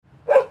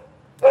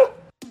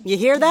You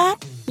hear that?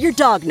 Your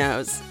dog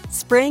knows.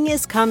 Spring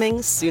is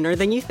coming sooner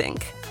than you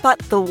think. But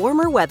the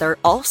warmer weather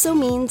also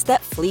means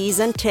that fleas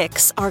and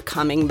ticks are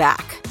coming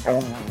back.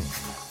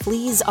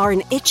 Fleas are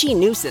an itchy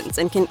nuisance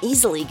and can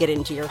easily get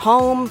into your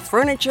home,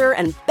 furniture,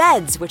 and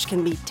beds, which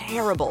can be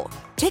terrible.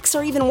 Ticks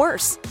are even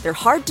worse. They're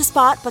hard to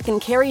spot but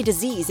can carry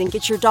disease and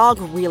get your dog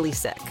really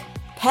sick.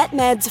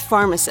 PetMeds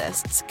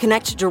pharmacists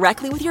connect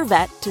directly with your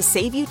vet to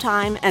save you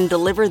time and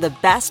deliver the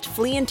best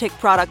flea and tick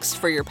products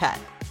for your pet.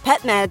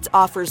 PetMeds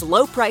offers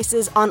low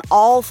prices on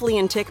all flea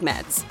and tick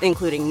meds,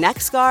 including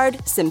NexGard,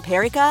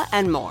 Simparica,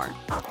 and more.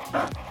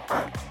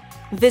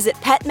 Visit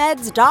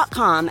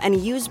PetMeds.com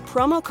and use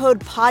promo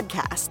code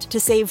PODCAST to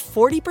save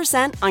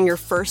 40% on your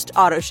first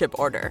AutoShip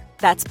order.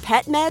 That's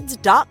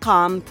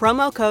PetMeds.com,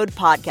 promo code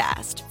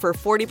PODCAST for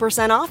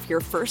 40% off your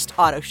first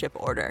AutoShip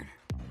order.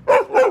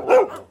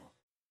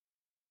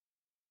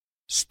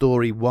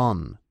 Story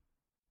 1.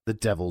 The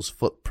Devil's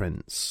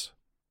Footprints.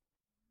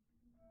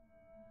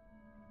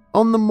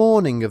 On the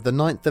morning of the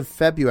 9th of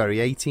February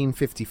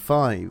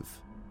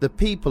 1855, the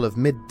people of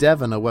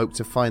Mid-Devon awoke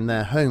to find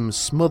their homes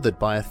smothered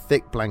by a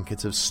thick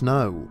blanket of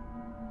snow.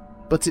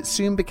 But it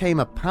soon became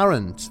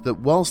apparent that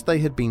whilst they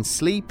had been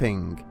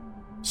sleeping,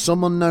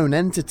 some unknown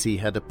entity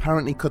had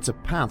apparently cut a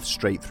path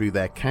straight through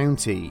their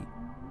county,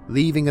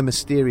 leaving a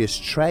mysterious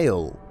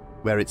trail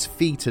where its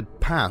feet had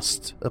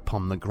passed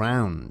upon the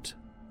ground.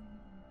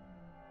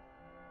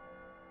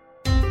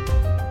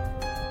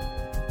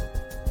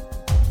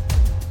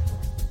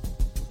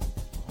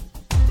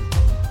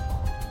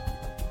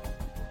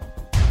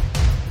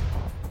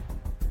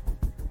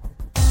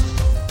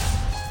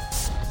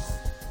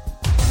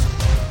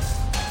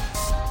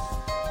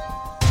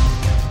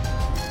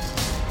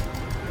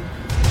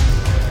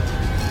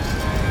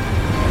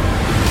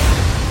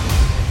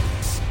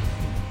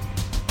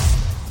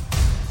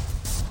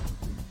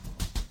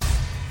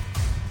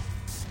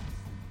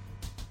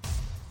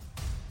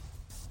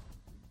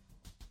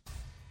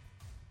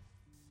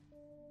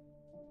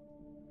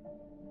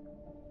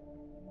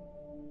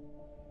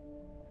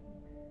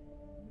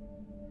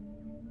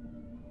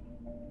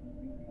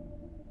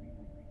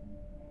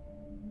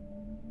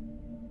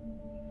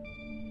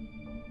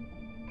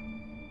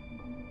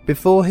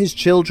 Before his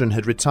children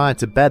had retired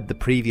to bed the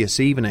previous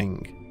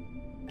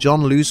evening,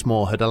 John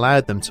Loosemore had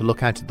allowed them to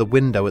look out of the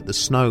window at the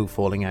snow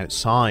falling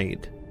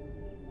outside.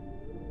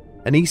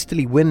 An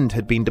easterly wind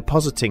had been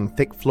depositing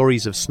thick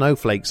flurries of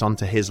snowflakes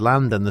onto his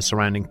land and the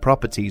surrounding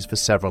properties for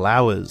several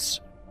hours,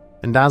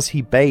 and as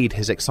he bade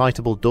his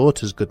excitable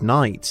daughters good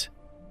night,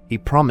 he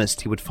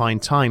promised he would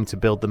find time to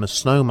build them a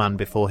snowman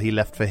before he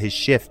left for his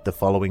shift the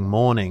following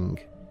morning.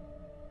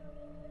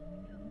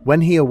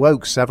 When he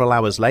awoke several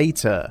hours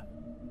later,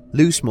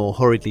 Loosemore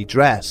hurriedly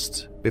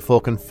dressed before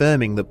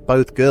confirming that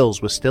both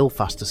girls were still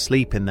fast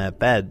asleep in their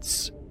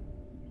beds.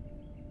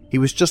 He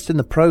was just in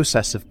the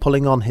process of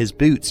pulling on his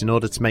boots in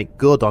order to make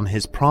good on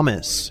his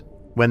promise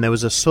when there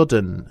was a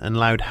sudden and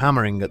loud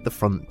hammering at the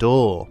front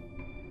door.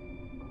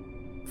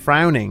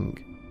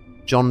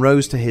 Frowning, John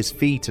rose to his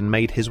feet and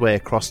made his way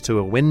across to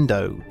a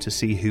window to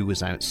see who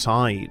was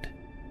outside.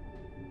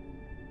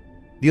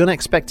 The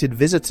unexpected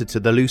visitor to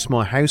the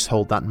Loosemore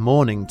household that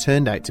morning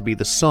turned out to be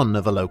the son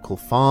of a local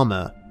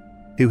farmer,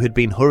 who had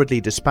been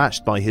hurriedly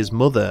dispatched by his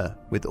mother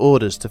with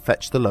orders to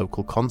fetch the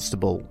local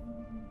constable.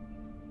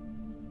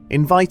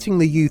 Inviting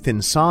the youth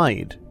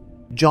inside,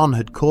 John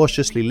had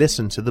cautiously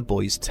listened to the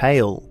boy's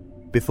tale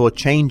before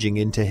changing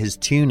into his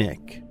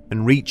tunic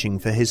and reaching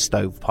for his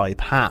stovepipe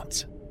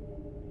hat.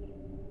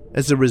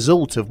 As a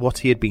result of what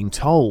he had been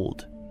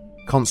told,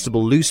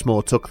 Constable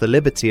Loosemore took the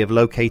liberty of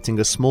locating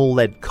a small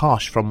lead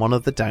cosh from one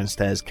of the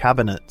downstairs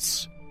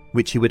cabinets,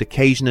 which he would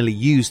occasionally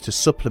use to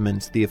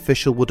supplement the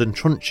official wooden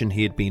truncheon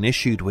he had been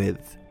issued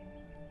with.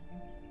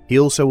 He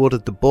also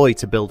ordered the boy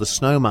to build a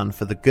snowman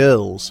for the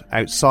girls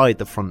outside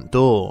the front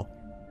door,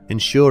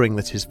 ensuring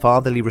that his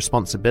fatherly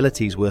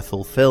responsibilities were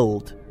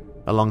fulfilled,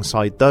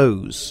 alongside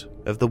those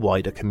of the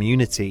wider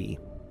community.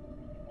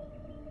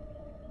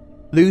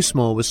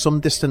 Loosemore was some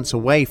distance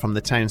away from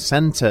the town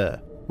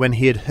centre when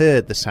he had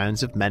heard the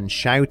sounds of men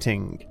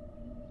shouting.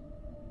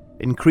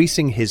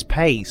 Increasing his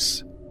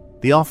pace,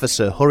 the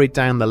officer hurried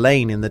down the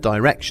lane in the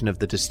direction of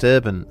the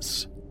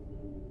disturbance.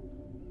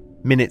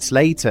 Minutes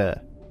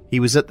later, he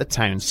was at the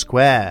town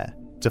square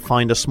to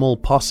find a small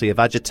posse of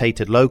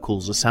agitated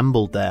locals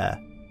assembled there.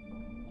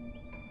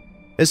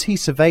 As he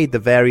surveyed the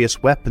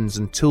various weapons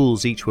and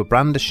tools each were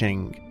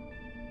brandishing,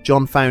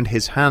 John found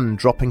his hand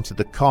dropping to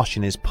the cosh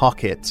in his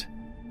pocket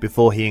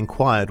before he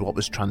inquired what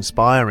was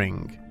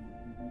transpiring.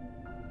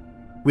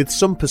 With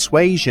some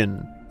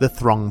persuasion, the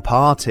throng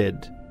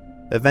parted,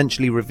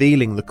 eventually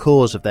revealing the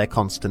cause of their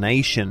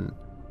consternation.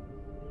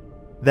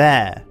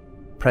 There,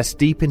 pressed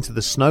deep into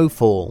the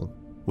snowfall,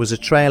 was a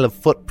trail of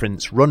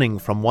footprints running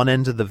from one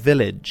end of the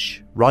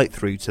village right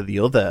through to the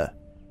other.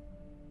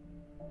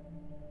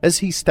 As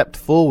he stepped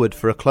forward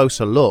for a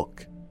closer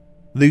look,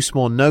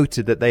 Loosemore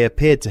noted that they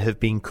appeared to have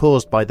been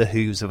caused by the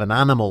hooves of an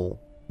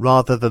animal,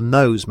 rather than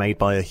those made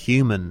by a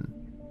human.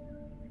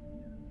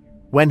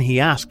 When he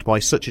asked why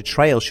such a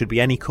trail should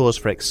be any cause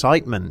for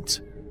excitement,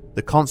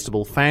 the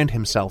constable found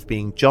himself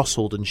being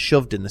jostled and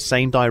shoved in the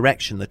same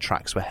direction the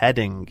tracks were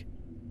heading.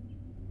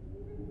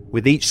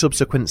 With each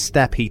subsequent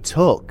step he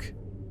took,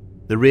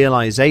 the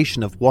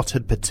realization of what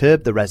had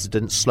perturbed the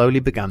resident slowly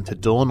began to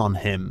dawn on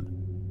him.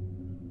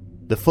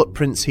 The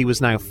footprints he was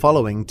now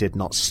following did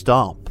not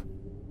stop,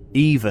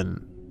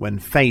 even when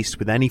faced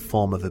with any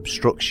form of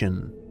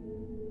obstruction.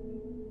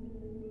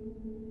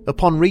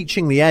 Upon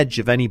reaching the edge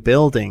of any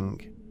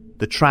building,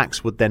 the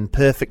tracks would then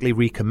perfectly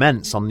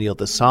recommence on the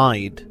other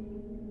side.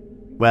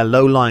 Where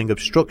low-lying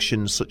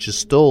obstructions such as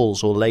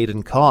stalls or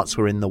laden carts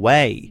were in the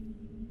way,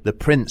 the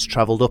prints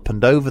travelled up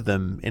and over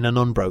them in an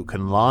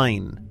unbroken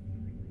line.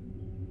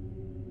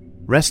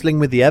 Wrestling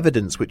with the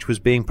evidence which was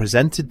being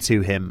presented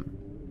to him,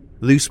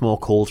 Loosemore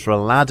called for a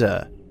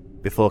ladder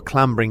before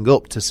clambering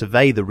up to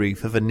survey the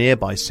roof of a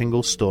nearby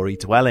single-storey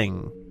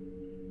dwelling.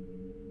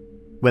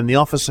 When the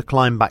officer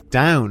climbed back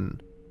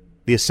down,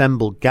 the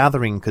assembled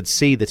gathering could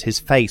see that his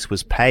face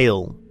was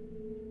pale.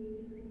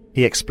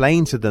 He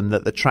explained to them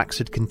that the tracks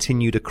had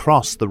continued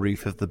across the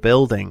roof of the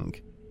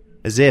building,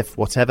 as if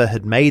whatever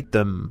had made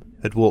them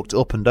had walked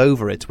up and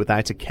over it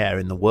without a care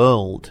in the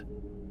world.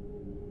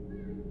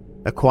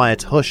 A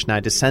quiet hush now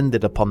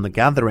descended upon the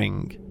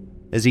gathering,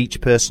 as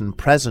each person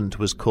present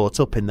was caught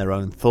up in their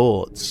own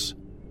thoughts.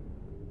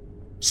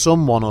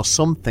 Someone or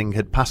something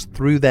had passed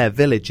through their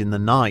village in the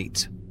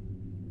night,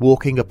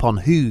 walking upon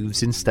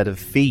hooves instead of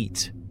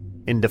feet,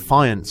 in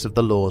defiance of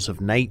the laws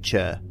of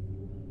nature.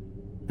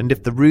 And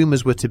if the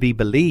rumours were to be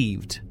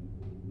believed,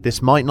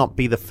 this might not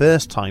be the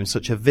first time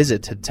such a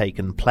visit had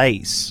taken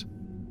place.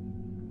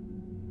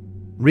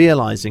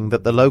 Realising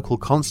that the local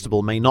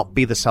constable may not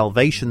be the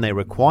salvation they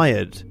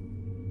required,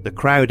 the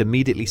crowd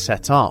immediately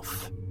set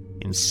off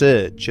in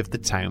search of the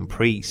town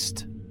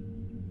priest.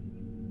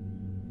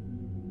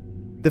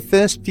 The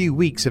first few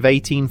weeks of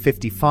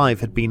 1855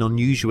 had been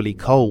unusually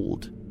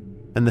cold,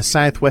 and the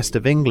southwest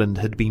of England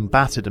had been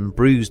battered and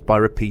bruised by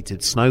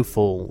repeated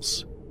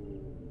snowfalls.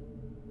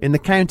 In the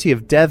county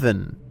of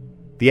Devon,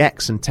 the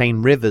Exe and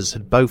Tyne rivers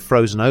had both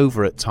frozen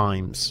over at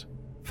times,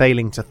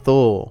 failing to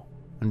thaw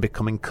and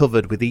becoming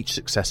covered with each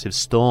successive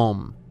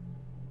storm.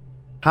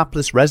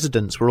 Hapless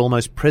residents were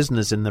almost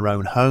prisoners in their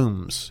own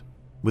homes,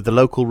 with the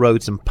local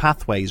roads and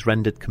pathways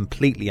rendered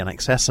completely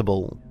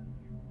inaccessible.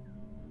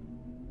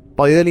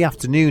 By early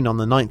afternoon on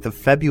the 9th of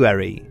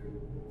February,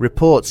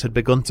 reports had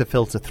begun to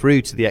filter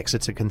through to the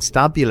Exeter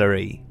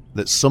Constabulary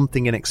that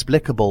something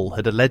inexplicable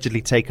had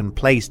allegedly taken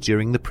place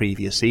during the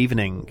previous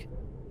evening.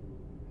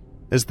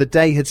 As the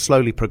day had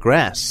slowly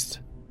progressed,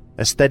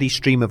 a steady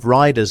stream of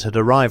riders had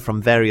arrived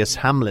from various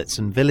hamlets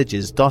and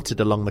villages dotted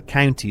along the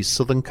county's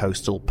southern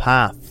coastal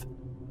path,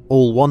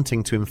 all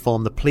wanting to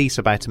inform the police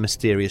about a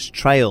mysterious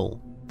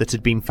trail that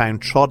had been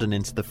found trodden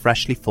into the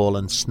freshly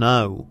fallen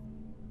snow.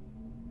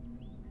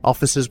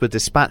 Officers were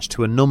dispatched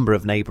to a number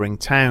of neighbouring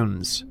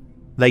towns,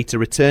 later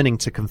returning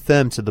to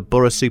confirm to the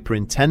borough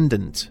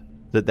superintendent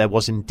that there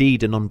was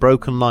indeed an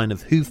unbroken line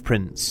of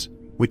hoofprints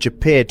which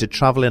appeared to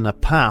travel in a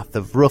path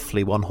of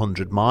roughly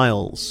 100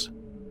 miles.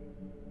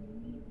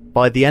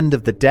 By the end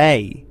of the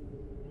day,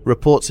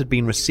 reports had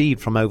been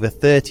received from over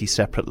 30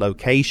 separate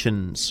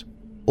locations,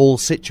 all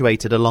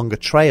situated along a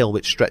trail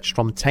which stretched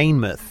from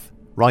Teignmouth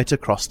right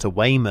across to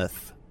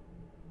Weymouth.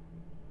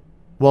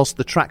 Whilst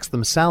the tracks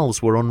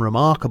themselves were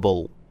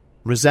unremarkable,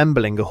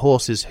 resembling a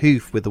horse's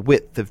hoof with a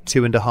width of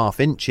 2.5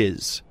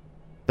 inches,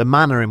 the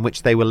manner in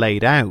which they were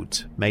laid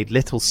out made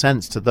little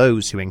sense to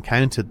those who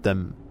encountered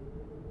them.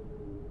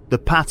 The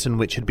pattern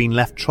which had been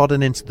left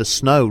trodden into the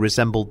snow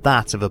resembled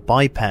that of a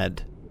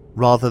biped,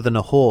 rather than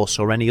a horse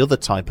or any other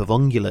type of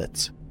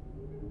ungulate.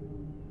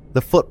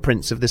 The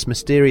footprints of this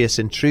mysterious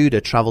intruder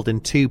travelled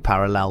in 2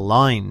 parallel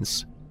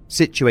lines,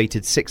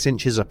 situated 6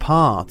 inches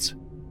apart,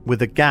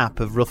 with a gap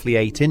of roughly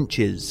 8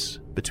 inches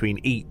between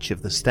each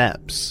of the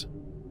steps.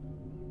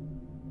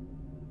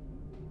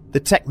 The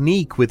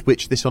technique with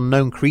which this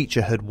unknown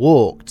creature had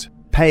walked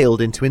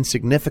paled into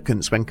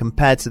insignificance when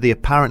compared to the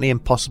apparently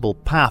impossible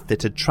path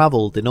it had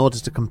travelled in order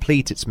to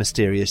complete its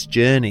mysterious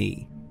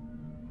journey.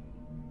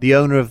 The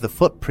owner of the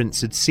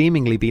footprints had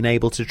seemingly been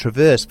able to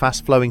traverse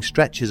fast-flowing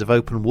stretches of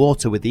open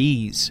water with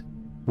ease,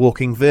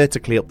 walking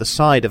vertically up the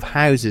side of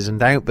houses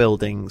and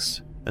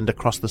outbuildings, and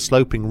across the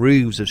sloping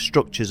roofs of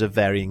structures of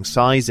varying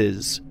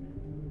sizes.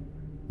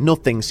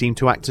 Nothing seemed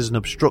to act as an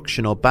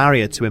obstruction or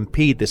barrier to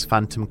impede this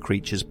phantom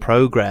creature's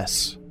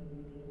progress.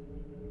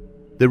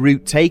 The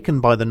route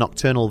taken by the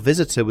nocturnal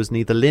visitor was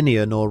neither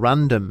linear nor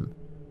random.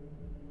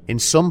 In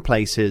some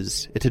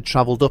places, it had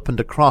travelled up and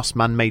across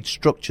man-made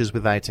structures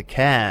without a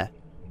care.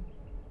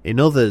 In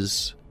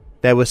others,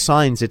 there were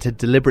signs it had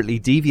deliberately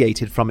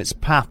deviated from its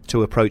path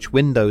to approach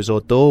windows or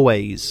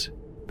doorways,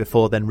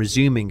 before then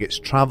resuming its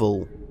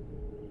travel.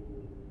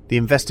 The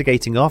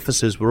investigating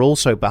officers were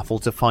also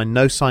baffled to find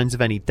no signs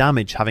of any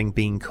damage having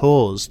been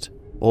caused,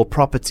 or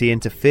property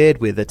interfered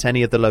with at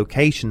any of the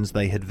locations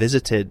they had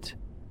visited.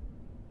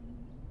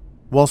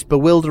 Whilst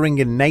bewildering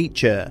in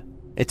nature,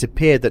 it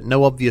appeared that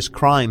no obvious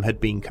crime had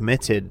been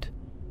committed.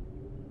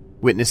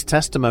 Witness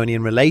testimony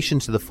in relation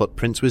to the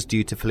footprints was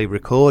dutifully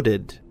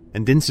recorded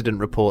and incident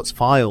reports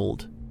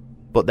filed,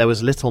 but there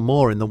was little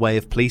more in the way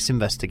of police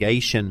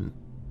investigation.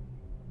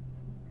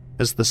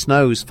 As the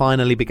snows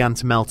finally began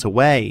to melt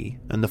away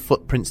and the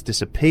footprints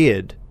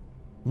disappeared,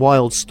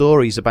 wild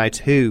stories about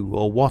who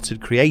or what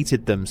had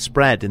created them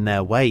spread in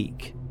their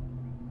wake.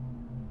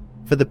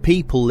 For the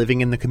people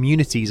living in the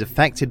communities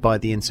affected by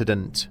the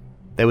incident,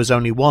 there was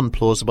only one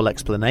plausible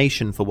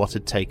explanation for what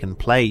had taken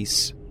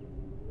place.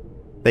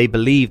 They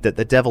believed that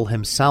the devil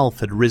himself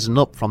had risen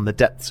up from the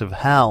depths of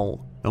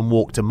hell and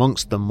walked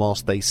amongst them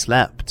whilst they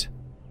slept,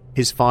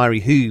 his fiery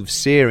hooves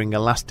searing a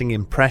lasting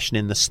impression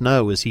in the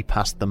snow as he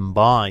passed them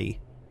by.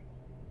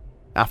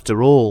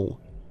 After all,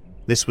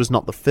 this was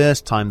not the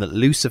first time that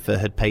Lucifer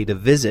had paid a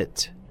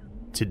visit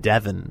to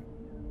Devon.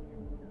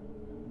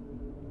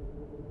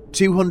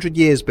 200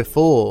 years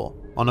before,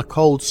 on a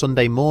cold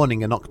Sunday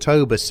morning in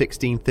October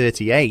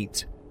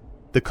 1638,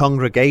 the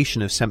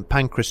congregation of St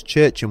Pancras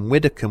Church in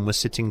Widdicombe was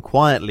sitting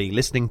quietly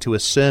listening to a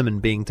sermon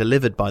being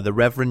delivered by the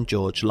Reverend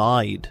George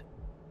Lyde.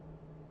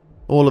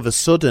 All of a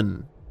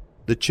sudden,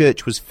 the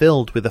church was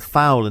filled with a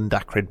foul and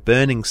acrid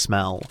burning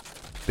smell,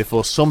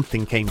 before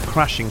something came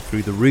crashing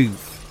through the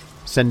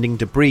roof, sending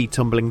debris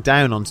tumbling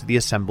down onto the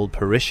assembled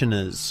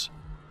parishioners.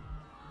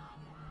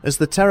 As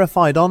the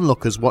terrified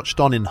onlookers watched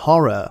on in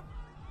horror,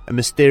 a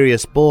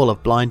mysterious ball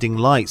of blinding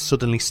light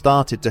suddenly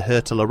started to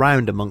hurtle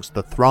around amongst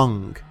the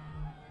throng.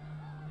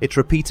 It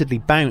repeatedly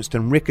bounced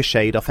and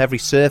ricocheted off every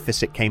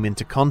surface it came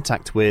into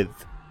contact with,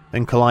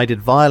 and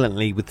collided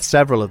violently with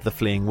several of the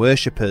fleeing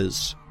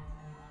worshippers.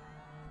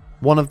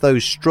 One of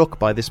those struck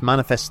by this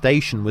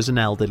manifestation was an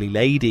elderly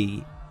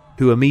lady,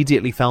 who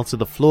immediately fell to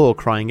the floor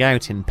crying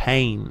out in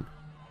pain.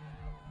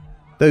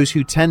 Those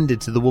who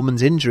tended to the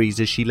woman's injuries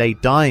as she lay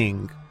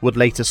dying would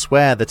later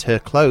swear that her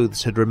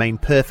clothes had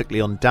remained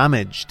perfectly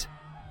undamaged,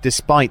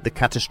 despite the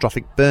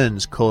catastrophic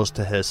burns caused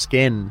to her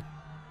skin.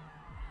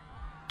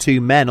 2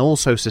 men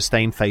also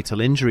sustained fatal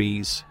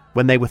injuries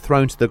when they were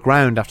thrown to the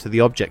ground after the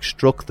object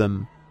struck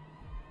them.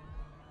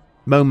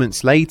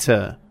 Moments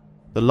later,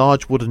 the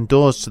large wooden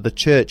doors to the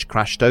church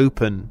crashed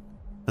open,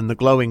 and the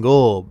glowing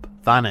orb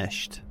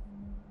vanished.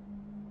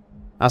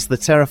 As the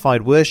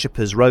terrified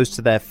worshippers rose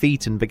to their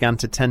feet and began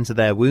to tend to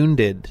their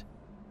wounded,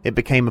 it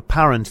became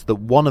apparent that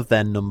one of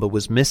their number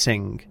was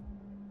missing.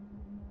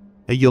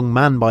 A young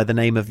man by the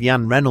name of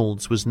Jan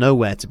Reynolds was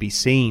nowhere to be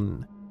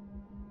seen.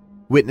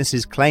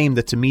 Witnesses claimed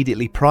that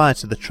immediately prior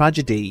to the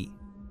tragedy,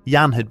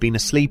 Jan had been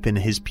asleep in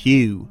his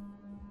pew,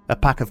 a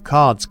pack of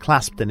cards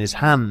clasped in his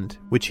hand,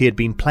 which he had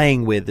been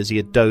playing with as he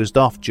had dozed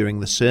off during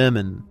the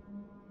sermon.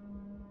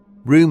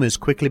 Rumours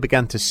quickly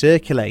began to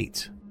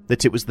circulate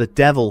that it was the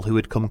devil who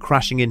had come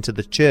crashing into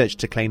the church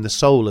to claim the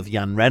soul of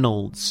Jan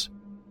Reynolds.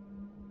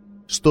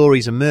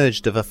 Stories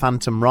emerged of a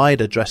phantom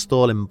rider dressed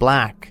all in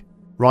black,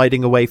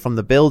 riding away from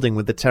the building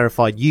with the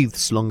terrified youth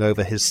slung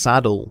over his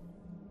saddle.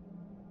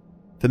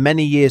 For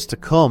many years to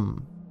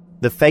come,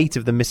 the fate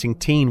of the missing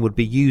teen would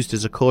be used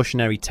as a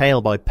cautionary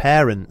tale by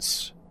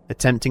parents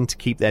attempting to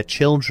keep their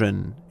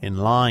children in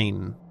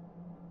line.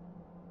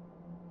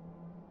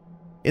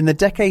 In the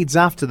decades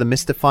after the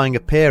mystifying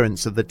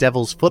appearance of the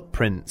devil's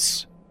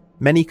footprints,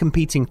 many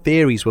competing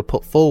theories were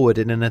put forward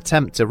in an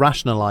attempt to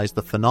rationalize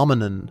the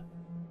phenomenon,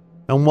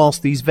 and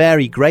whilst these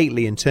vary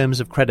greatly in terms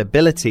of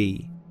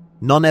credibility,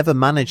 none ever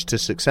managed to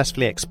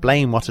successfully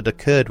explain what had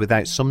occurred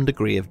without some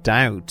degree of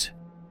doubt.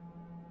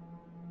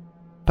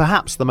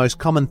 Perhaps the most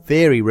common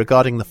theory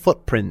regarding the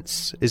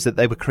footprints is that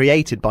they were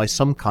created by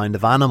some kind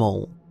of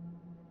animal.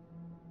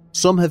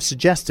 Some have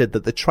suggested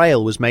that the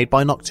trail was made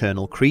by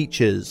nocturnal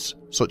creatures,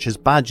 such as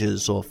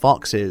badgers or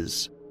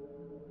foxes.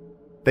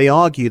 They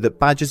argue that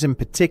badgers in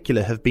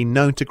particular have been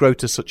known to grow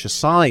to such a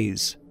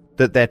size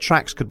that their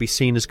tracks could be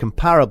seen as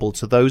comparable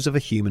to those of a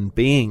human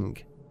being,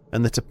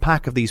 and that a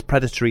pack of these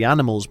predatory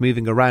animals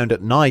moving around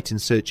at night in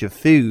search of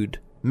food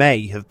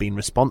may have been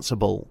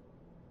responsible.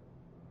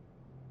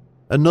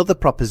 Another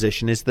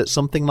proposition is that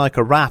something like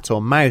a rat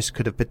or mouse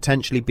could have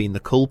potentially been the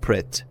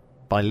culprit,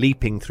 by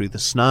leaping through the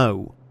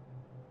snow.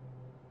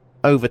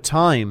 Over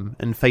time,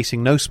 and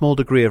facing no small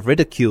degree of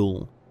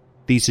ridicule,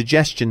 these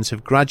suggestions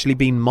have gradually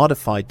been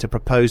modified to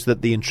propose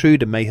that the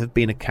intruder may have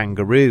been a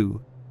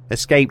kangaroo,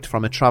 escaped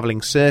from a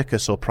travelling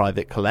circus or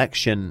private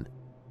collection.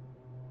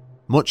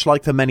 Much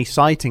like the many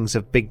sightings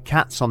of big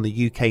cats on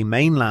the UK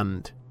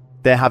mainland,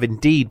 there have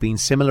indeed been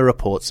similar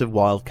reports of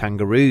wild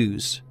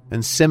kangaroos,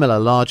 and similar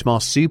large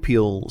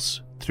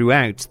marsupials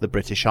throughout the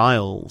British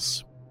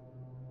Isles.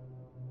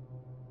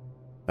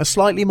 A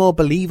slightly more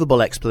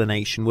believable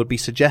explanation would be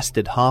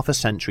suggested half a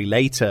century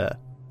later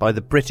by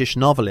the British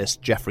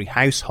novelist Geoffrey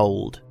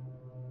Household.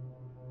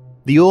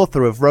 The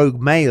author of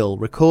Rogue Mail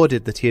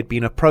recorded that he had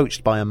been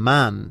approached by a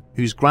man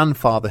whose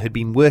grandfather had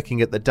been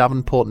working at the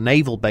Devonport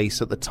Naval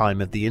Base at the time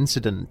of the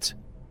incident.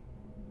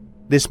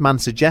 This man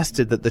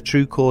suggested that the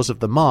true cause of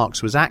the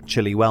marks was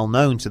actually well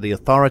known to the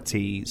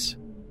authorities.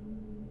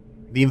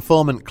 The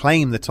informant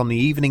claimed that on the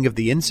evening of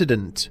the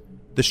incident,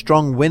 the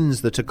strong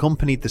winds that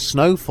accompanied the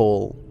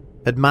snowfall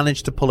had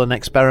managed to pull an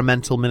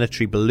experimental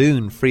military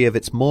balloon free of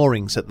its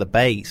moorings at the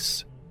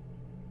base.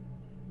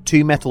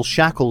 2 metal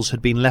shackles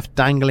had been left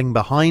dangling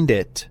behind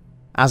it,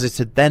 as it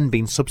had then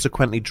been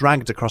subsequently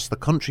dragged across the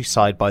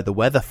countryside by the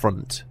weather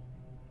front.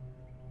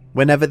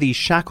 Whenever these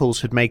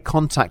shackles had made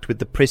contact with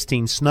the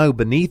pristine snow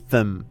beneath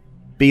them,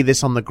 be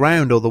this on the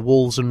ground or the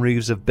walls and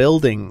roofs of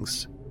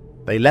buildings,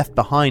 they left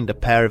behind a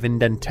pair of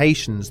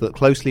indentations that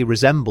closely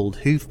resembled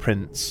hoof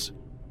prints.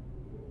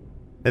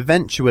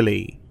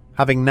 Eventually,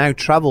 having now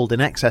travelled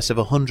in excess of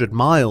 100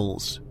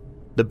 miles,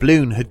 the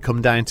balloon had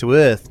come down to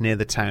earth near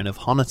the town of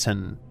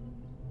Honiton.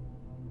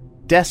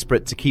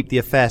 Desperate to keep the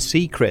affair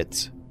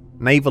secret,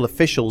 naval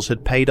officials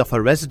had paid off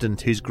a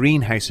resident whose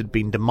greenhouse had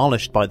been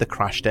demolished by the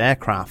crashed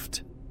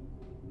aircraft.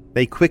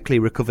 They quickly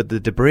recovered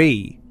the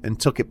debris and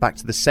took it back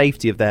to the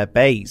safety of their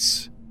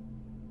base.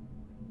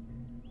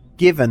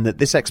 Given that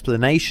this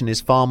explanation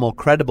is far more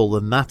credible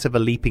than that of a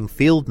leaping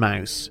field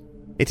mouse,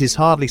 it is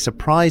hardly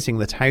surprising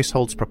that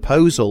Household's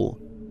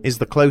proposal is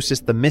the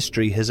closest the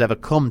mystery has ever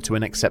come to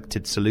an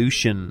accepted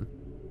solution.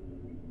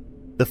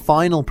 The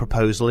final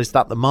proposal is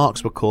that the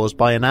marks were caused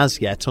by an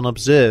as yet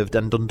unobserved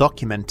and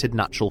undocumented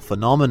natural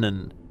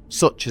phenomenon,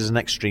 such as an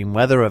extreme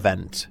weather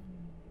event.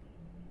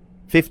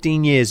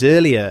 15 years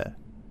earlier,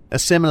 a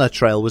similar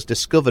trail was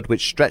discovered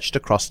which stretched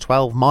across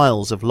 12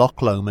 miles of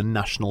Loch Lomond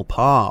National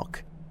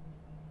Park.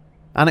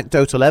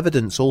 Anecdotal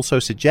evidence also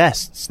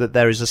suggests that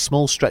there is a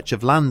small stretch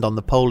of land on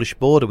the Polish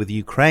border with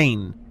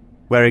Ukraine,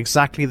 where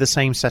exactly the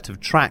same set of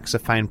tracks are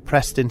found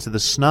pressed into the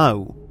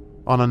snow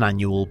on an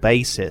annual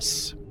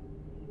basis.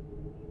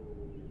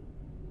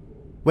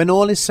 When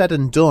all is said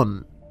and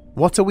done,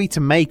 what are we to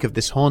make of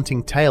this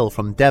haunting tale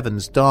from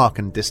Devon's dark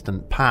and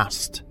distant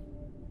past?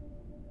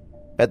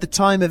 At the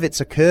time of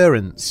its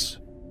occurrence,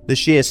 the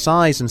sheer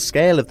size and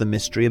scale of the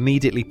mystery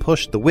immediately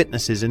pushed the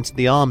witnesses into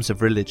the arms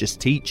of religious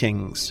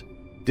teachings,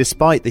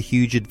 despite the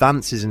huge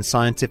advances in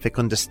scientific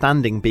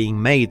understanding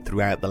being made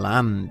throughout the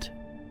land.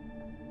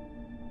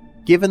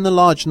 Given the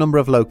large number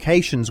of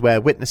locations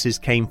where witnesses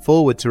came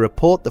forward to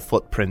report the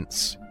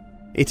footprints,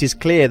 it is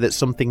clear that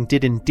something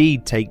did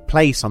indeed take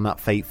place on that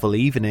fateful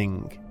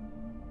evening.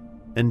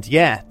 And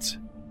yet,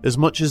 as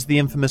much as the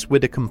infamous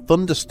Widdicombe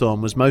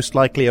thunderstorm was most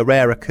likely a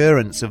rare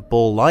occurrence of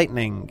ball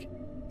lightning,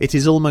 it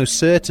is almost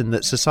certain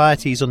that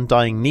society's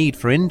undying need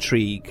for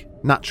intrigue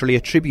naturally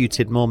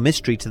attributed more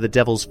mystery to the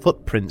devil's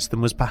footprints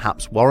than was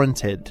perhaps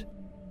warranted.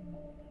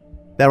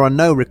 There are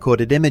no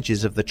recorded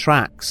images of the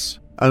tracks,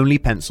 only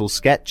pencil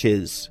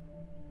sketches,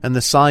 and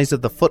the size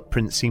of the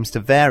footprint seems to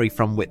vary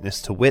from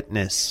witness to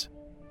witness.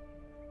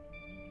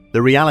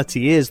 The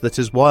reality is that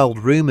as wild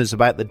rumours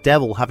about the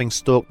devil having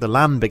stalked the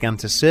land began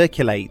to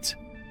circulate,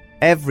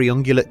 every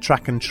ungulate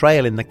track and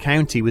trail in the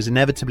county was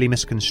inevitably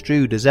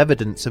misconstrued as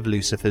evidence of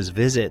Lucifer's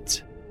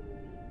visit.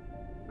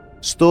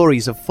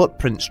 Stories of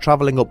footprints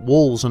travelling up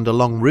walls and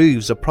along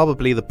roofs are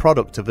probably the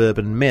product of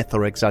urban myth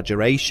or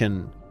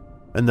exaggeration,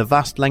 and the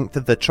vast length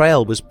of the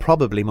trail was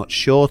probably much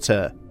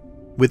shorter,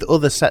 with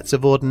other sets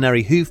of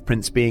ordinary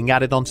hoofprints being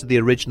added onto the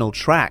original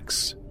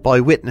tracks by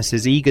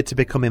witnesses eager to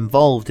become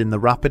involved in the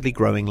rapidly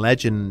growing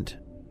legend.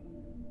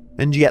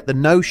 And yet the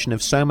notion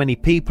of so many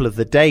people of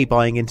the day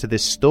buying into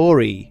this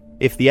story,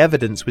 if the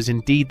evidence was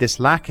indeed this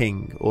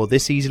lacking or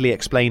this easily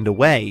explained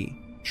away,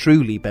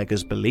 truly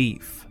beggars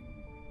belief.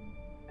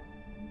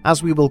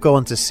 As we will go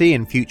on to see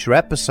in future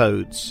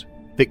episodes,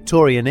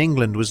 Victorian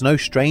England was no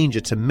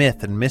stranger to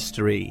myth and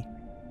mystery.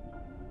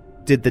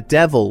 Did the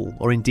devil,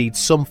 or indeed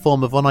some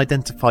form of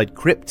unidentified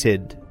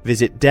cryptid,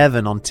 visit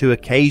Devon on 2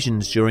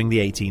 occasions during the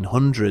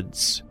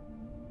 1800s?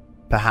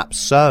 Perhaps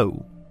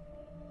so.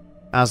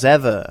 As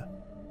ever,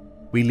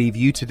 we leave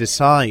you to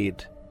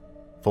decide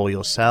for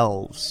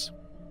yourselves.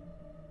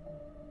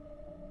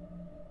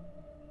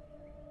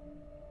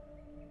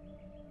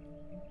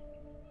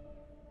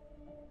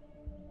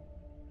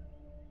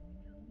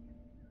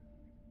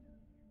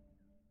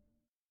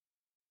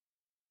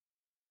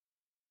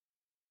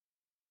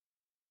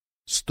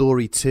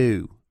 Story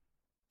 2.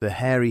 The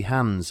Hairy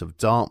Hands of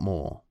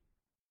Dartmoor.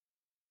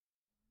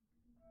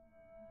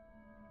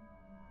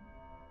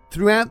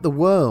 Throughout the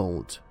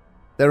world,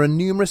 there are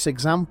numerous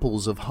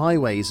examples of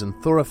highways and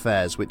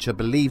thoroughfares which are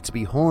believed to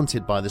be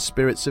haunted by the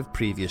spirits of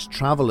previous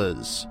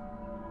travellers.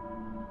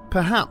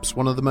 Perhaps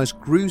one of the most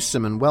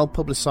gruesome and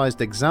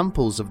well-publicised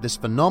examples of this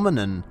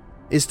phenomenon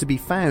is to be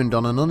found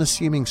on an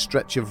unassuming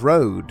stretch of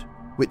road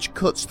which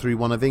cuts through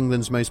one of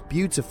England's most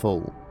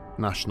beautiful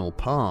national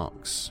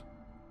parks.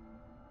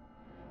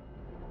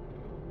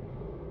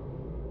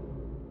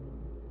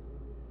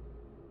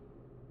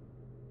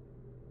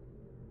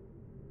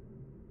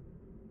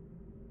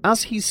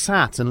 As he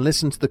sat and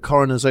listened to the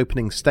coroner's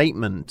opening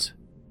statement,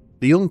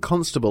 the young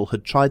constable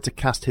had tried to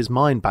cast his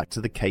mind back to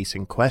the case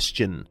in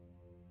question.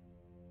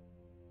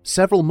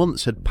 Several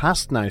months had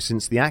passed now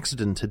since the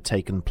accident had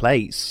taken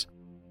place,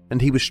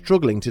 and he was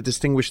struggling to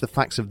distinguish the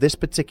facts of this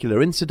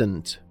particular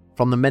incident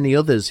from the many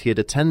others he had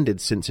attended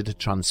since it had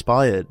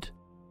transpired.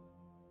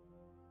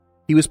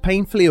 He was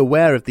painfully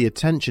aware of the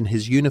attention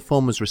his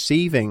uniform was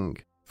receiving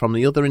from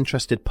the other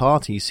interested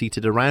parties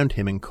seated around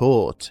him in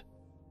court,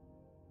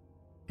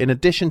 In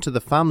addition to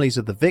the families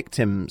of the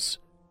victims,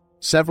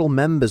 several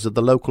members of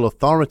the local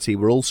authority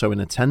were also in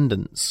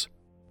attendance,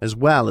 as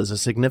well as a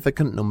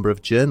significant number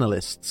of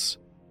journalists.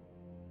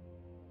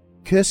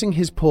 Cursing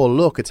his poor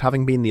luck at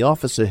having been the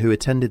officer who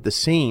attended the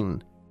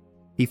scene,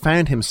 he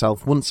found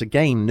himself once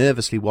again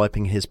nervously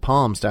wiping his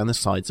palms down the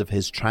sides of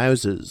his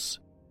trousers.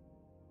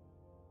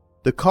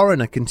 The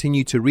coroner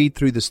continued to read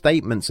through the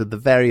statements of the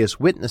various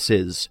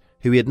witnesses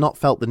who he had not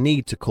felt the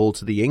need to call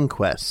to the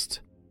inquest.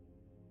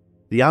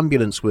 The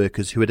ambulance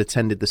workers who had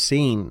attended the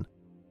scene,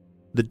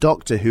 the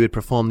doctor who had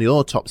performed the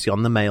autopsy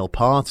on the male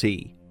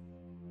party,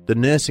 the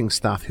nursing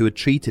staff who had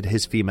treated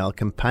his female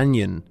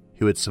companion,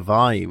 who had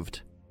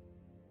survived.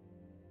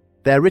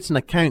 Their written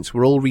accounts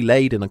were all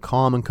relayed in a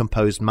calm and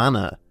composed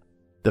manner,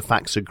 the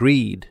facts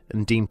agreed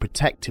and deemed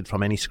protected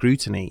from any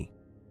scrutiny.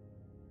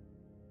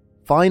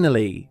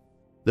 Finally,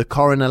 the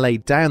coroner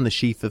laid down the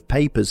sheaf of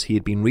papers he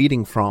had been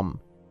reading from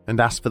and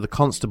asked for the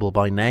constable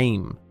by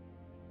name.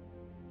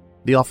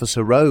 The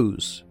officer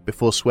rose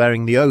before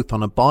swearing the oath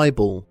on a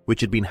Bible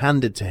which had been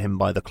handed to him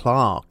by the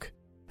clerk,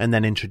 and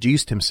then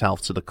introduced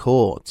himself to the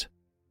court.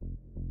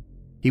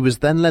 He was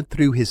then led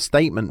through his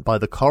statement by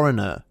the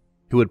coroner,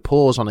 who would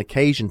pause on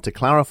occasion to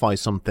clarify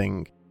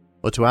something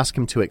or to ask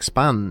him to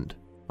expand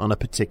on a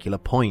particular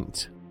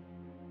point.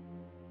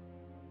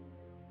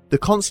 The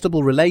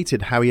constable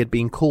related how he had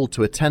been called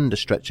to attend a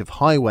stretch of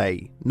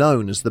highway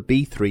known as the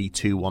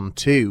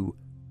B3212,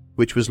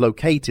 which was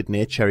located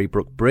near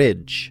Cherrybrook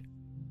Bridge.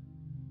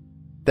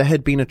 There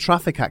had been a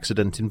traffic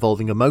accident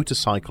involving a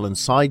motorcycle and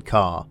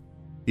sidecar,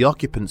 the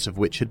occupants of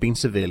which had been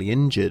severely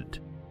injured.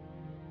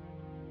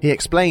 He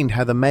explained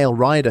how the male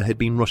rider had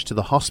been rushed to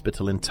the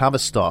hospital in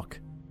Tavistock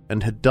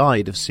and had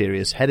died of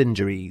serious head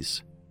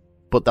injuries,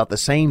 but that the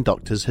same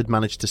doctors had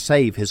managed to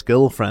save his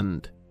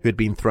girlfriend, who had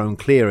been thrown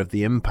clear of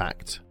the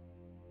impact.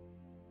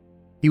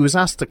 He was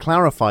asked to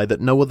clarify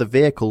that no other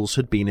vehicles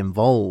had been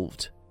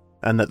involved,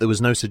 and that there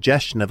was no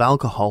suggestion of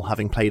alcohol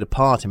having played a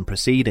part in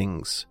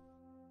proceedings.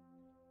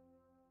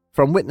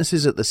 From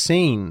witnesses at the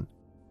scene,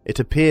 it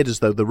appeared as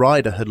though the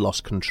rider had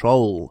lost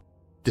control,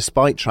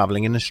 despite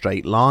travelling in a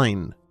straight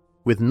line,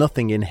 with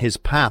nothing in his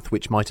path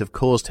which might have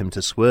caused him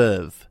to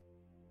swerve.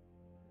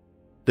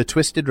 The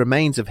twisted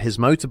remains of his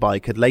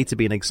motorbike had later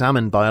been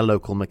examined by a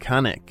local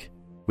mechanic,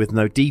 with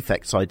no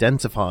defects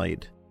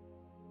identified.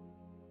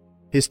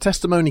 His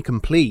testimony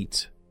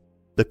complete,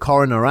 the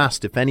coroner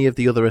asked if any of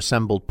the other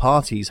assembled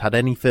parties had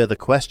any further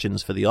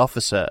questions for the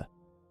officer.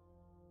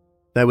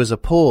 There was a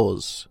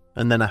pause,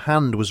 and then a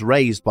hand was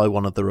raised by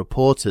one of the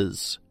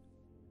reporters.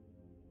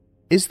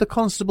 Is the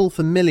constable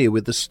familiar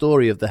with the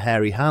story of the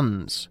hairy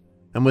hands,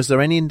 and was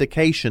there any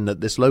indication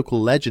that this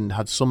local legend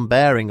had some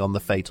bearing on the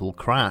fatal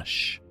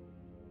crash?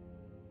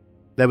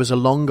 There was a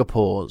longer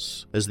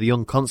pause as the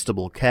young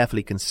constable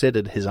carefully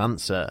considered his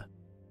answer,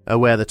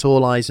 aware that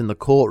all eyes in the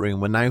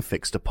courtroom were now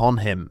fixed upon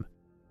him.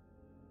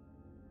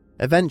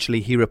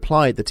 Eventually he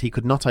replied that he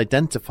could not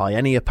identify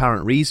any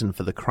apparent reason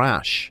for the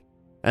crash,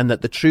 and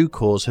that the true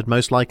cause had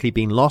most likely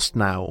been lost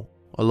now,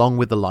 along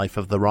with the life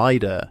of the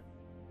rider.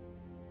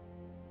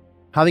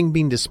 Having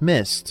been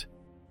dismissed,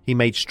 he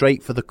made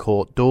straight for the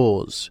court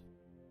doors,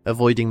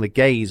 avoiding the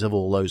gaze of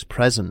all those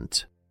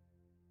present.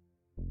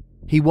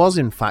 He was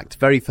in fact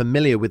very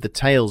familiar with the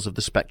tales of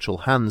the spectral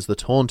hands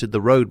that haunted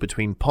the road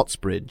between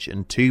Pottsbridge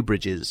and Two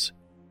Bridges,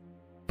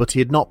 but he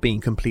had not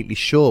been completely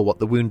sure what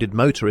the wounded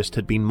motorist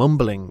had been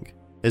mumbling,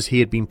 as he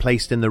had been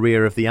placed in the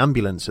rear of the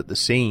ambulance at the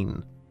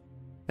scene,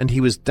 and he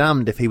was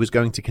damned if he was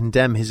going to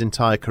condemn his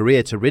entire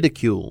career to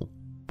ridicule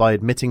by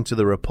admitting to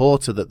the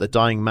reporter that the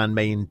dying man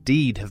may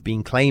indeed have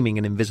been claiming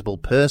an invisible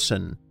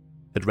person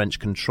had wrenched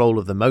control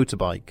of the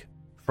motorbike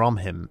from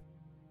him.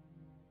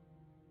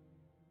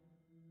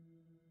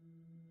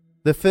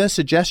 The first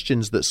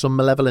suggestions that some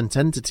malevolent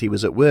entity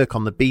was at work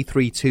on the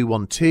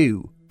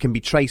B3212 can be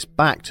traced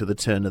back to the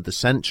turn of the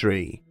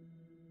century.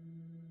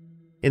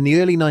 In the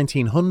early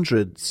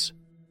 1900s,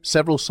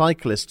 several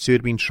cyclists who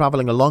had been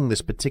travelling along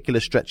this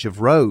particular stretch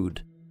of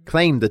road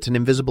claimed that an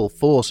invisible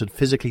force had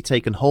physically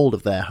taken hold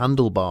of their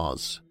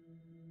handlebars.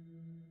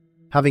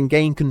 Having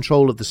gained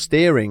control of the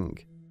steering,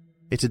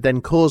 it had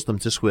then caused them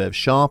to swerve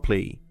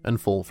sharply and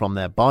fall from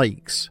their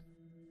bikes,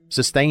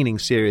 sustaining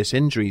serious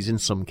injuries in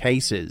some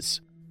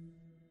cases.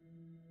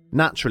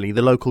 Naturally,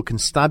 the local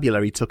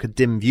constabulary took a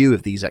dim view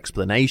of these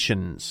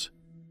explanations,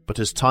 but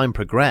as time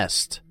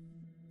progressed,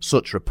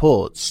 such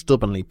reports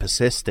stubbornly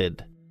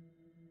persisted.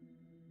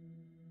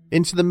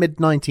 Into the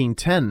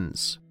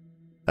mid-1910s,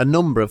 a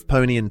number of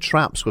pony and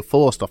traps were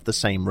forced off the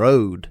same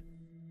road,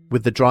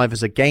 with the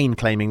drivers again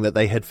claiming that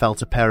they had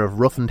felt a pair of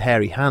rough and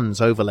hairy hands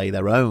overlay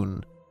their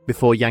own,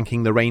 before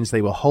yanking the reins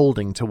they were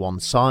holding to one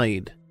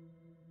side.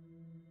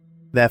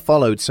 There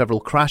followed several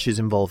crashes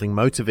involving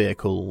motor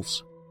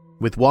vehicles,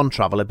 with one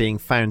traveller being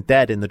found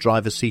dead in the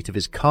driver's seat of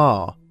his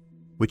car,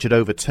 which had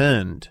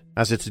overturned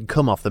as it had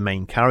come off the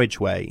main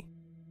carriageway.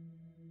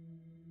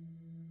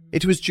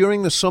 It was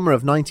during the summer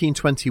of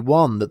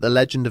 1921 that the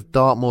legend of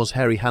Dartmoor's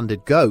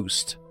hairy-handed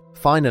ghost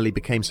finally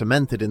became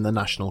cemented in the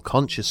national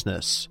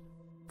consciousness,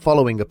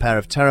 following a pair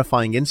of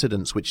terrifying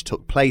incidents which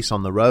took place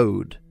on the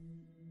road.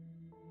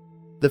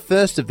 The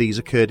first of these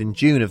occurred in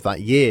June of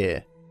that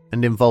year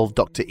and involved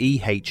Dr.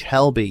 E.H.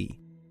 Helby,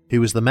 who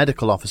was the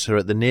medical officer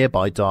at the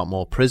nearby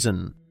Dartmoor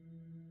prison.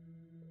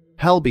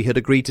 Helby had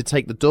agreed to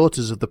take the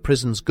daughters of the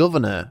prison's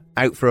governor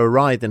out for a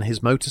ride in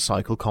his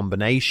motorcycle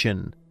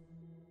combination.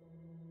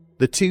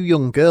 The two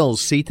young girls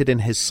seated in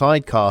his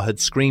sidecar had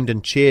screamed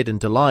and cheered in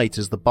delight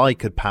as the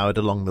bike had powered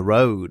along the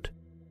road,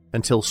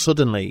 until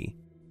suddenly,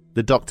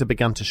 the doctor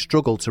began to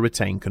struggle to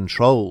retain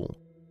control.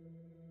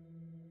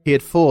 He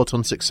had fought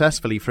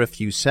unsuccessfully for a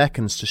few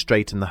seconds to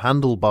straighten the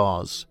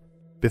handlebars,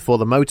 before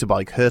the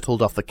motorbike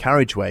hurtled off the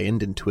carriageway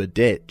and into a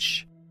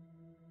ditch.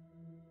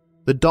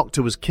 The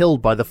doctor was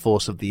killed by the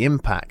force of the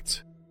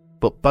impact,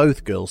 but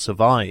both girls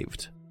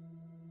survived.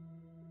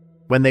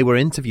 When they were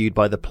interviewed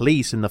by the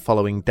police in the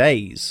following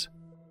days,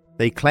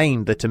 they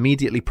claimed that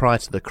immediately prior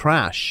to the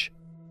crash,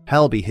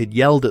 Helby had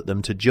yelled at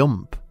them to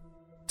jump,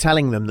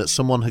 telling them that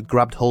someone had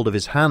grabbed hold of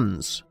his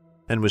hands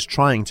and was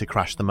trying to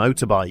crash the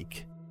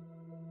motorbike.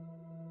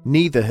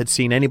 Neither had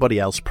seen anybody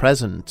else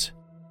present,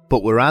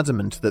 but were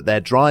adamant that their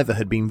driver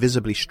had been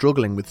visibly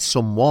struggling with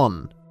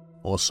someone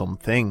or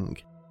something.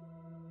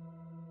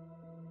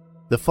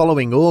 The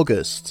following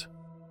August,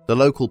 the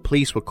local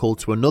police were called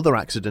to another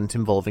accident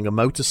involving a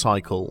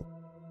motorcycle,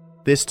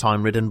 this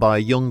time ridden by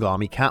a young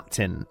army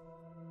captain.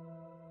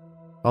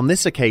 On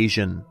this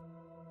occasion,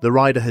 the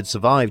rider had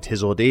survived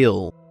his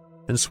ordeal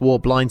and swore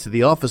blind to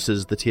the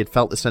officers that he had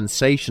felt the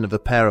sensation of a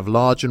pair of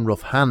large and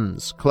rough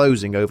hands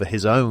closing over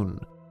his own,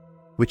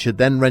 which had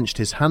then wrenched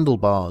his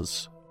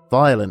handlebars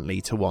violently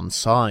to one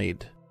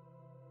side.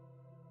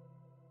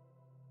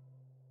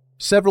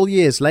 Several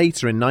years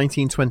later in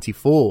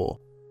 1924,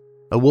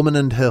 a woman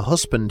and her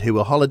husband who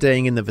were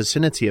holidaying in the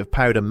vicinity of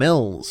Powder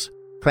Mills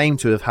claimed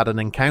to have had an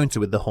encounter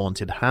with the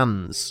haunted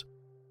hands.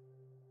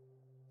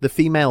 The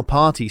female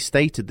party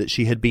stated that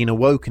she had been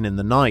awoken in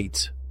the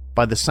night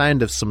by the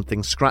sound of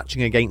something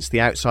scratching against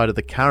the outside of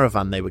the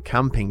caravan they were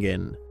camping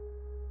in.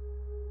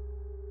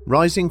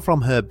 Rising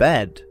from her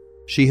bed,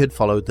 she had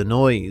followed the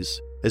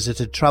noise, as it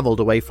had travelled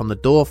away from the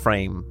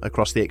doorframe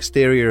across the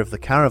exterior of the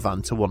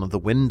caravan to one of the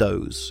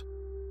windows.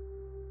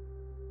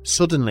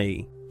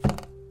 Suddenly,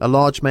 a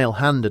large male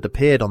hand had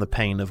appeared on the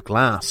pane of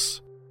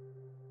glass.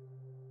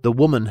 The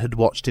woman had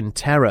watched in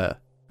terror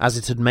as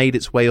it had made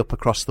its way up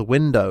across the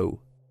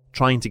window,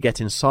 trying to get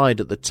inside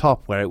at the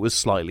top where it was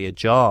slightly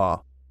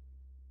ajar.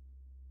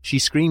 She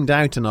screamed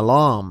out in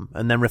alarm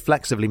and then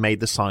reflexively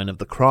made the sign of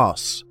the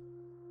cross.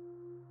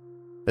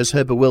 As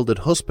her bewildered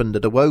husband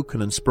had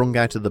awoken and sprung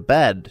out of the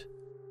bed,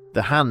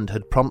 the hand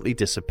had promptly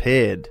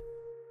disappeared,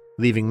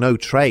 leaving no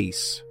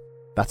trace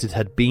that it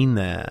had been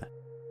there.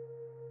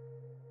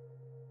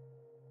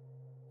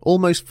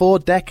 Almost 4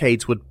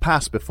 decades would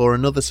pass before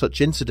another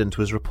such incident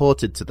was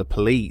reported to the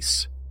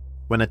police,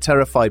 when a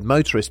terrified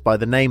motorist by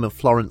the name of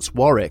Florence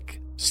Warwick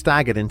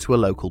staggered into a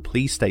local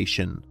police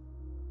station.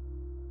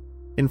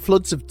 In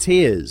floods of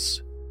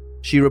tears,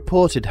 she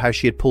reported how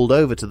she had pulled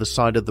over to the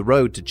side of the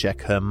road to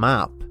check her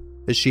map,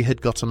 as she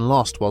had gotten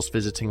lost whilst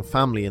visiting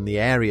family in the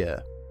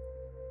area.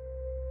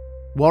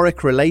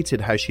 Warwick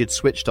related how she had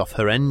switched off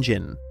her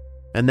engine,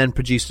 and then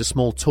produced a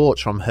small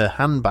torch from her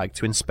handbag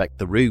to inspect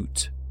the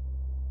route.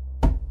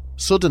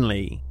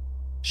 Suddenly,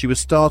 she was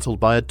startled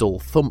by a dull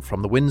thump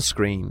from the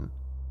windscreen,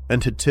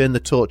 and had turned the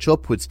torch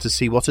upwards to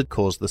see what had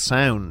caused the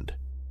sound.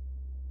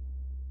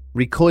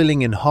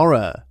 Recoiling in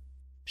horror,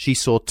 she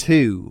saw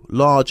 2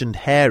 large and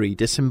hairy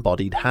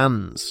disembodied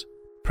hands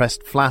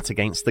pressed flat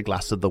against the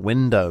glass of the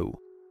window.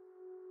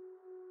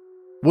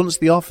 Once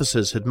the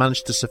officers had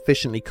managed to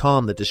sufficiently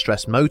calm the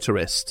distressed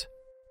motorist,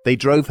 they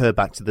drove her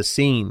back to the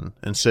scene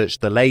and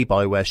searched the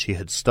lay-by where she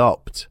had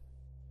stopped,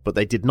 but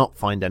they did not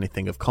find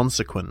anything of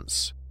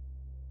consequence.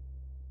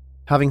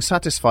 Having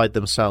satisfied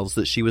themselves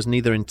that she was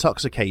neither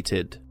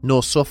intoxicated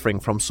nor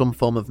suffering from some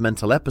form of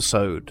mental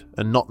episode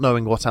and not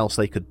knowing what else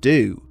they could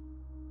do,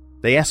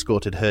 they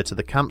escorted her to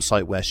the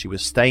campsite where she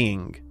was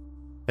staying,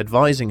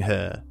 advising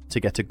her to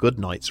get a good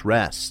night's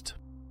rest.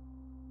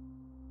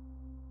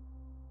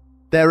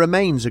 There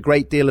remains a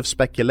great deal of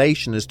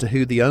speculation as to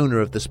who the owner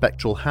of the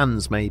spectral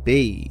hands may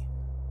be.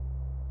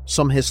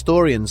 Some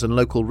historians and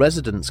local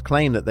residents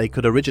claim that they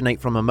could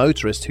originate from a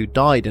motorist who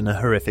died in a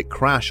horrific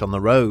crash on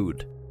the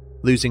road,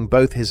 losing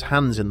both his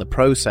hands in the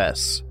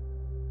process.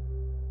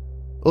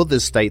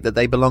 Others state that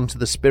they belong to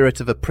the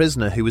spirit of a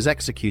prisoner who was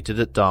executed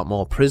at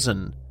Dartmoor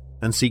Prison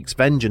and seeks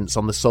vengeance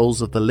on the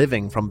souls of the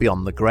living from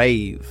beyond the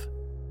grave.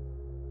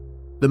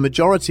 The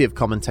majority of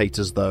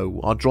commentators, though,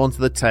 are drawn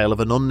to the tale of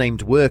an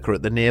unnamed worker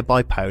at the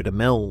nearby Powder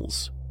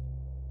Mills.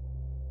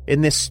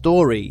 In this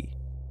story,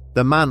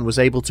 the man was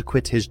able to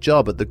quit his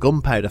job at the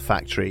gunpowder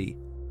factory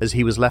as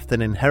he was left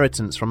an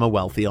inheritance from a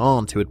wealthy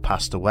aunt who had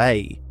passed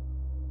away.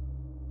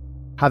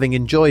 Having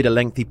enjoyed a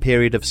lengthy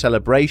period of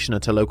celebration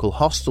at a local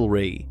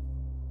hostelry,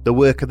 the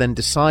worker then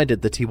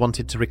decided that he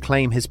wanted to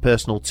reclaim his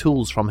personal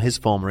tools from his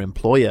former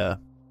employer.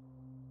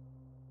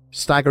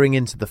 Staggering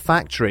into the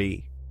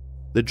factory,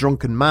 the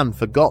drunken man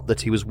forgot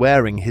that he was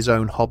wearing his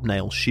own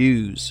hobnail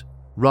shoes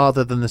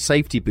rather than the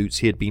safety boots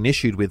he had been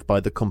issued with by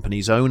the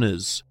company's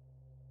owners.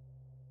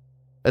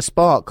 A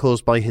spark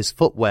caused by his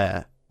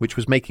footwear, which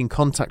was making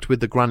contact with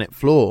the granite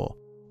floor,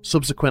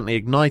 subsequently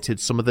ignited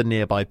some of the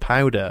nearby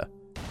powder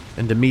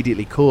and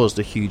immediately caused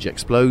a huge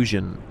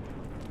explosion.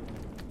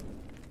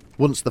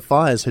 Once the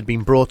fires had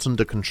been brought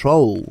under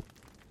control,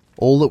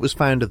 all that was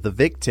found of the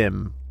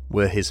victim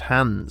were his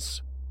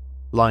hands,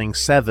 lying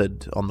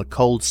severed on the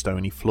cold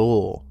stony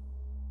floor.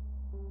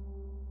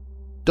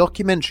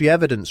 Documentary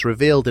evidence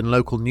revealed in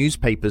local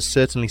newspapers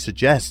certainly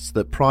suggests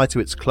that prior to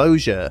its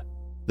closure,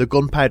 the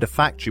gunpowder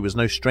factory was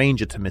no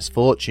stranger to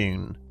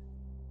misfortune.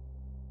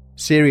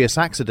 Serious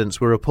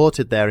accidents were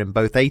reported there in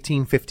both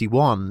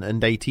 1851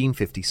 and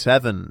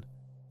 1857,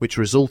 which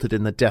resulted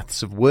in the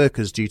deaths of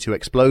workers due to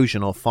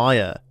explosion or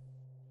fire,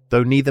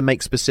 though neither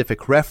make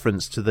specific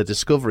reference to the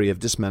discovery of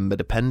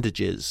dismembered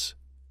appendages.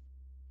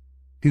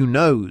 Who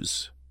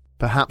knows?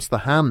 Perhaps the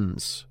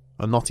hands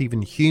are not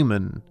even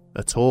human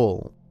at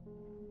all.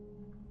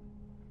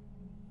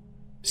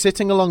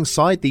 Sitting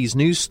alongside these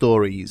news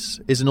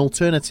stories is an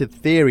alternative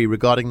theory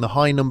regarding the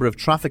high number of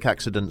traffic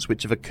accidents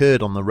which have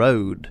occurred on the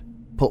road,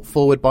 put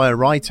forward by a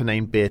writer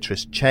named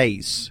Beatrice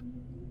Chase.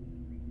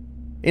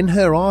 In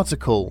her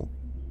article,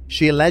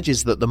 she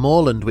alleges that the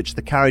moorland which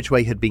the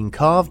carriageway had been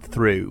carved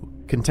through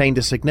contained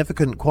a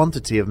significant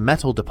quantity of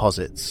metal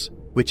deposits,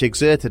 which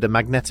exerted a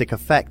magnetic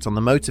effect on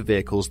the motor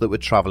vehicles that were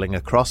travelling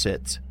across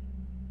it.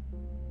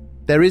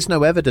 There is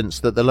no evidence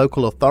that the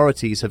local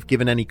authorities have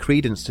given any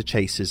credence to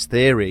Chase's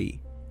theory,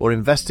 or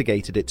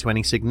investigated it to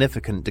any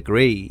significant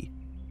degree.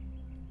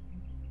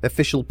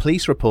 Official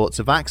police reports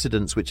of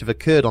accidents which have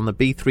occurred on the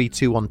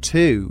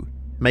B3212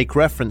 make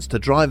reference to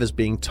drivers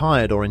being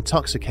tired or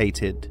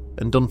intoxicated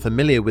and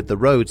unfamiliar with the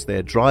roads they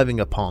are driving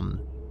upon.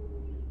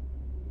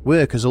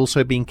 Work has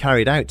also been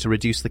carried out to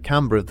reduce the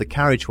camber of the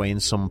carriageway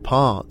in some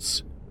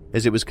parts,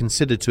 as it was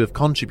considered to have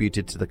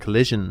contributed to the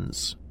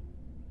collisions.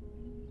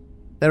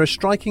 There are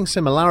striking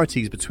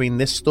similarities between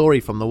this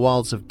story from the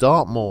wilds of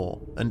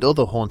Dartmoor and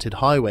other haunted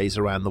highways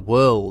around the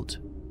world.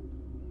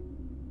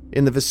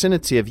 In the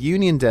vicinity of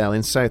Uniondale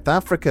in South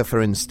Africa,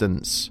 for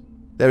instance,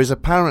 there is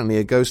apparently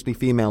a ghostly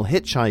female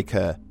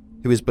hitchhiker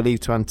who is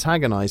believed to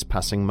antagonize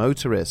passing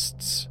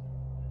motorists.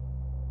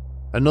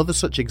 Another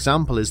such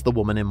example is the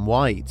woman in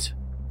white,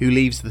 who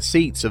leaves the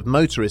seats of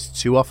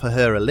motorists who offer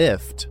her a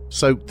lift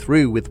soaked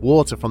through with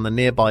water from the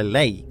nearby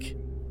lake,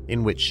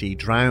 in which she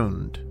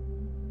drowned.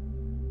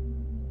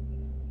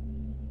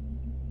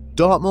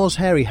 Dartmoor's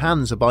hairy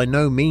hands are by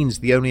no means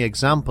the only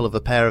example of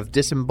a pair of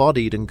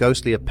disembodied and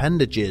ghostly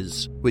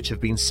appendages which have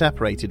been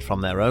separated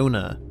from their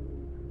owner.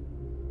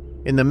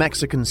 In the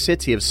Mexican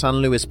city of San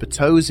Luis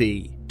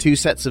Potosí, 2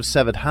 sets of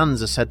severed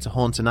hands are said to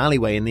haunt an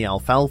alleyway in the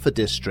Alfalfa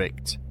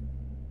district.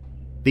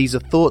 These are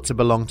thought to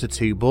belong to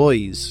 2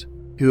 boys,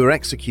 who were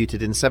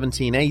executed in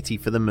 1780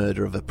 for the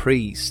murder of a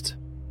priest.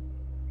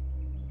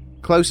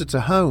 Closer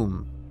to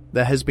home,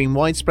 there has been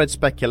widespread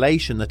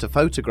speculation that a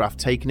photograph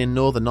taken in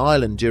Northern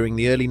Ireland during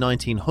the early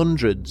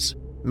 1900s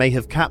may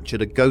have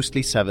captured a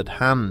ghostly severed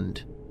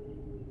hand.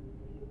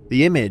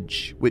 The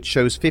image, which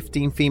shows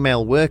 15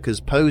 female workers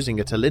posing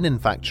at a linen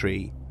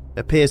factory,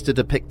 appears to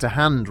depict a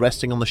hand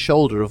resting on the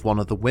shoulder of one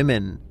of the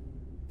women,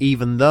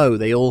 even though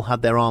they all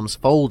had their arms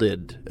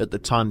folded at the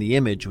time the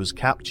image was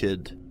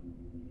captured.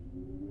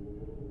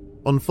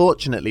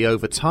 Unfortunately,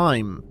 over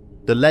time,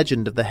 the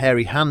legend of the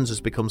hairy hands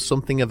has become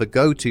something of a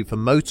go-to for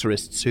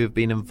motorists who have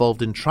been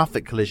involved in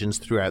traffic collisions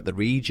throughout the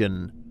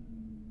region.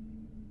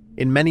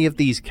 In many of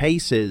these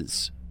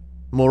cases,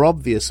 more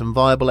obvious and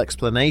viable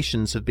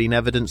explanations have been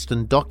evidenced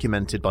and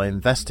documented by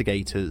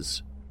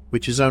investigators,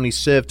 which has only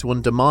served to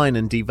undermine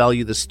and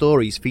devalue the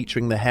stories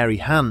featuring the hairy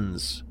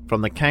hands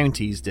from the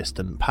county's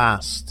distant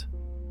past.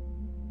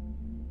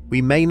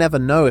 We may never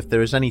know if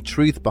there is any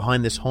truth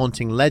behind this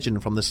haunting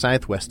legend from the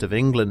southwest of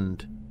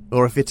England,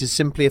 or if it is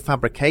simply a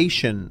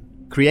fabrication,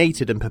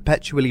 created and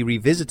perpetually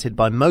revisited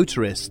by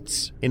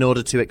motorists in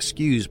order to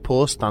excuse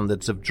poor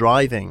standards of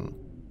driving.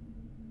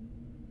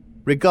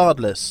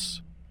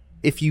 Regardless,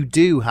 if you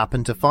do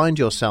happen to find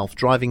yourself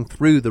driving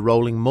through the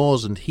rolling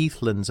moors and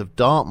heathlands of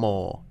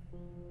Dartmoor,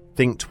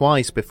 think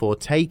twice before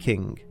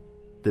taking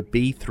the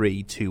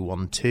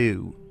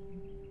B3212.